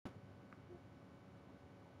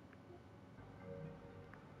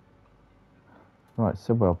Right,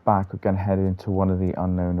 so we're back. We're going to head into one of the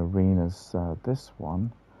unknown arenas. This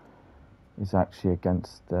one is actually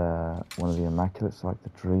against one of the Immaculates, like the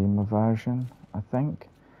Dreamer version, I think.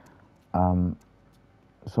 So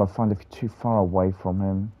I find if you're too far away from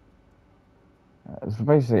him, so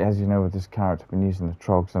basically, as you know, with this character, I've been using the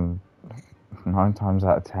Trogs, and 9 times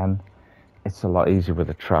out of 10, it's a lot easier with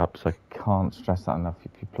the traps. I can't stress that enough.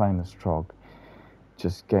 If you're playing this Trog,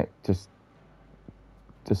 just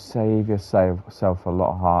save yourself a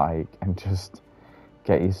lot of heartache and just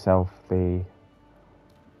get yourself the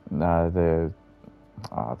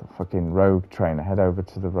fucking rogue trainer. Head over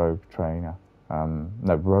to the rogue trainer.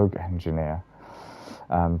 No, rogue engineer.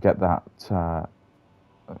 Get that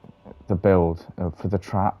the build for the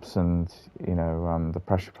traps and the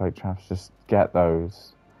pressure plate traps. Just get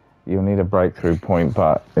those. You'll need a breakthrough point,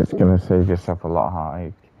 but it's going to save yourself a lot of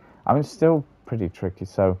heartache. I mean, it's still pretty tricky.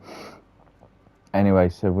 So anyway,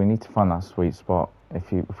 so we need to find that sweet spot.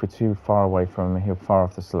 If we're too far away from him, he'll fire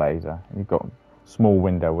off this laser. You've got a small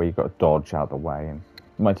window where you've got to dodge out of the way, and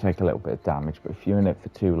you might take a little bit of damage, but if you're in it for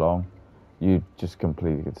too long, you just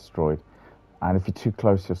completely get destroyed. And if you're too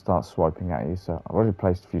close, he'll start swiping at you. So I've already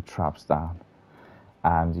placed a few traps down,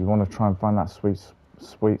 and you want to try and find that sweet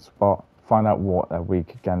spot. Find out what they're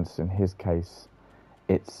weak against. In his case,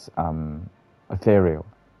 it's ethereal.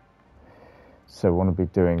 So I want to be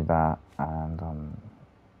doing that, and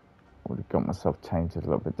already got myself tainted a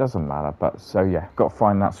little bit. Doesn't matter, but so yeah, got to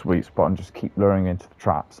find that sweet spot and just keep luring into the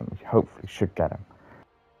traps, and we hopefully should get him.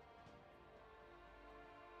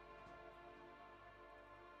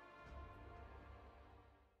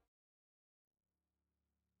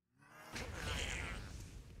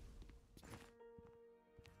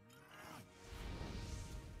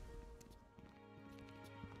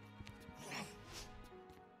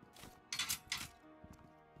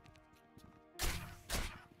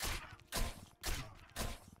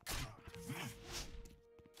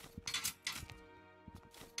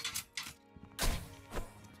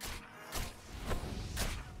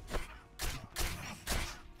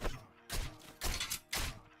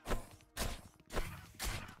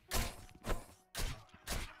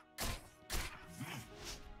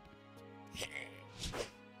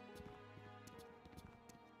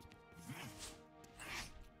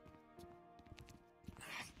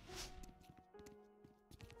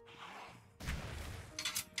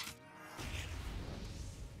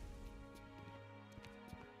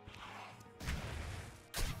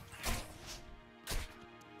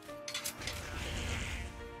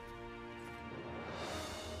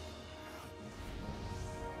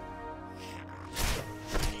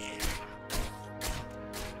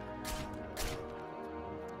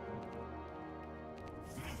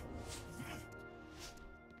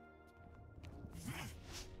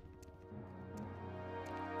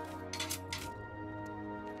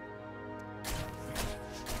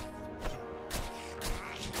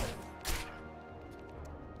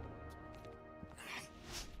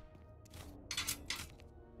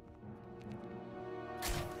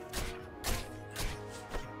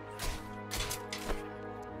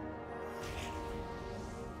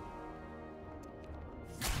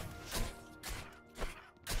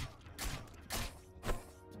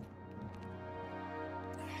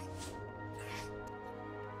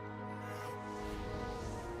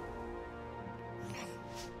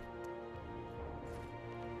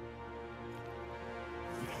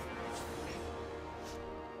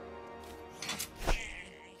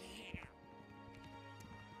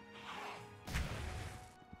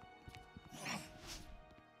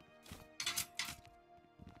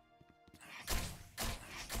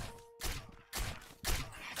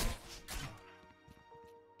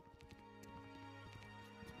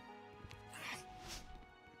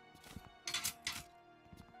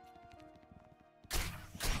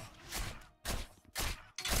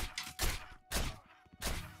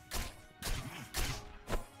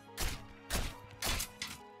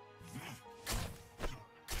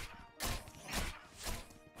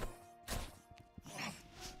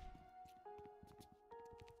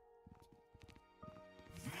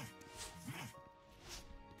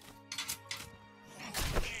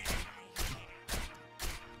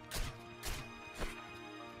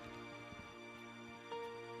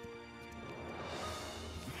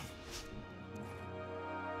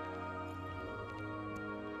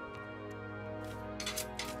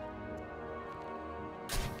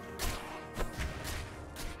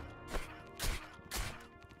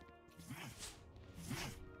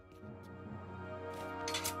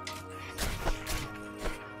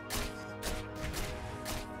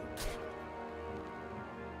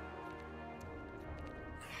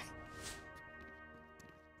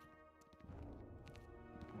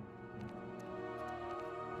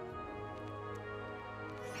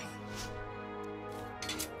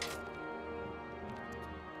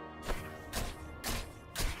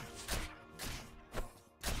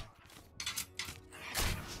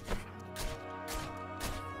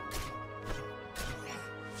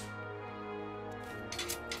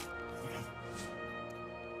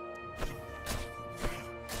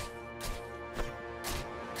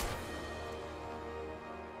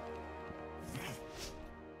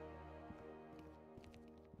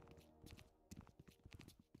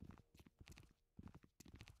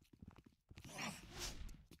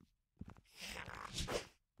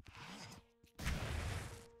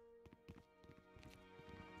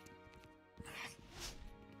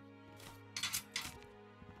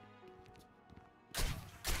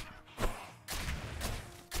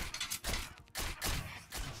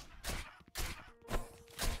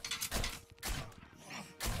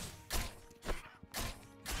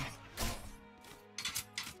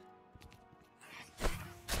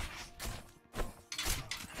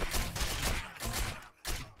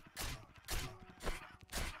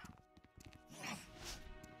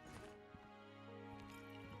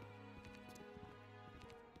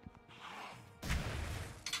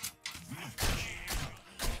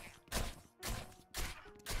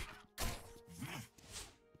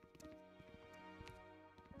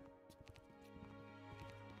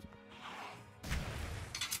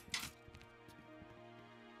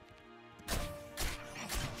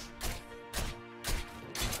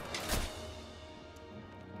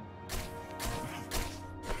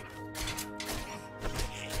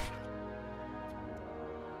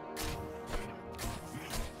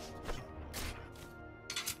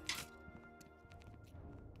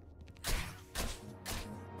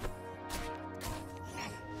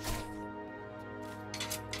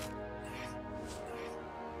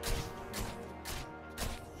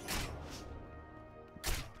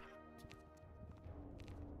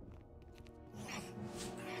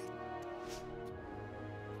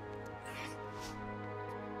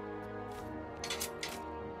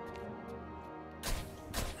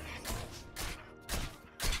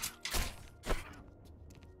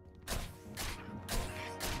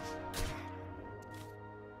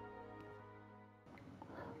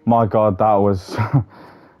 My God, that was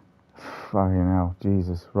fucking hell,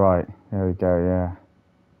 Jesus. Right, here we go. Yeah,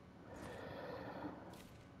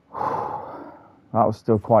 that was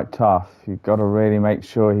still quite tough. You've got to really make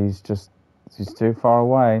sure he's too far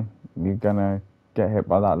away. You're gonna get hit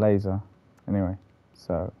by that laser. Anyway,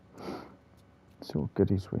 so let's see what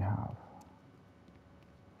goodies we have.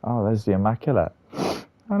 Oh, there's the Immaculate. Oh,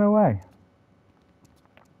 no way.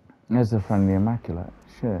 There's the friendly Immaculate.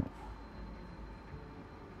 Shit.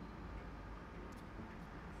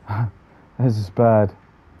 There's this bird.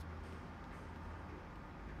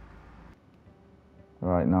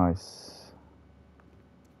 Right, nice.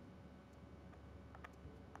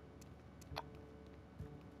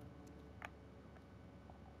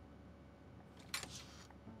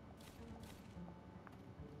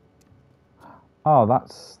 Oh,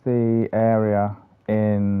 that's the area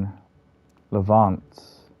in Levant.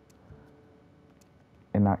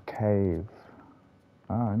 In that cave.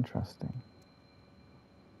 Oh, interesting.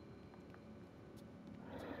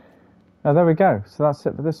 Oh, there we go. So that's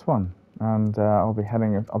it for this one. And I'll be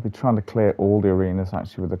trying to clear all the arenas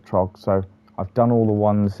actually with the Trog. So I've done all the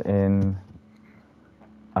ones in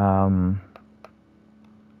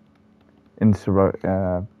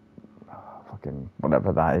fucking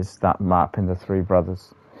whatever that is, that map in the Three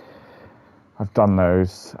Brothers. I've done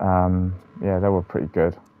those. Yeah, they were pretty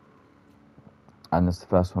good. And that's the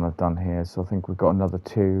first one I've done here. So I think we've got another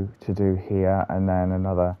 2 to do here, and then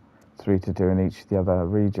another 3 to do in each of the other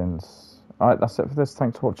regions. All right, that's it for this.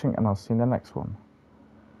 Thanks for watching, and I'll see you in the next one.